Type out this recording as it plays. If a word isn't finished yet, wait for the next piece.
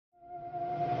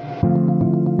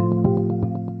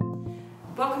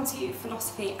Welcome to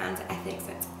Philosophy and Ethics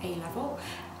at A-Level.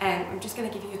 I'm just going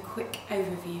to give you a quick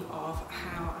overview of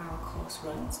how our course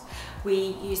runs.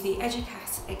 We use the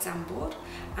EduCAS exam board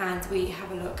and we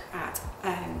have a look at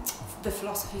the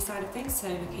philosophy side of things, so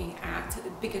looking at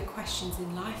the bigger questions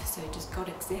in life. So does God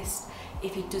exist?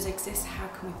 If he does exist, how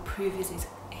can we prove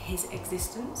his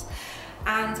existence?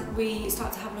 And we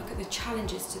start to have a look at the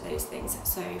challenges to those things.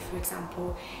 So for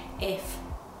example, if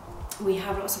we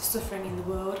have lots of suffering in the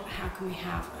world, how can we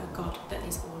have a God that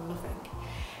is all-loving?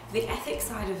 For the ethics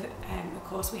side of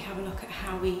course, we have a look at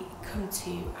how we come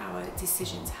to our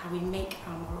decisions, how we make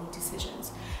our moral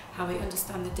decisions, how we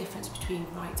understand the difference between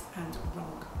right and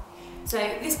wrong. So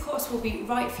this course will be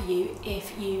right for you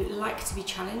if you like to be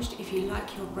challenged, if you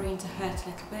like your brain to hurt a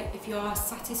little bit, if you are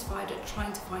satisfied at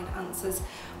trying to find answers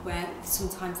where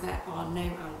sometimes there are no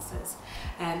answers.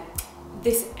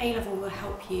 This A-Level will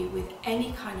help you with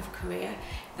any kind of career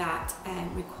that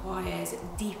requires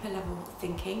deeper level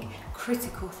thinking.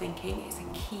 Critical thinking is a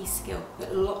key skill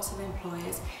that lots of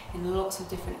employers in lots of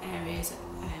different areas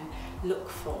look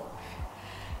for.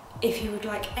 If you would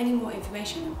like any more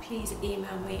information, please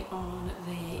email me on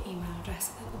the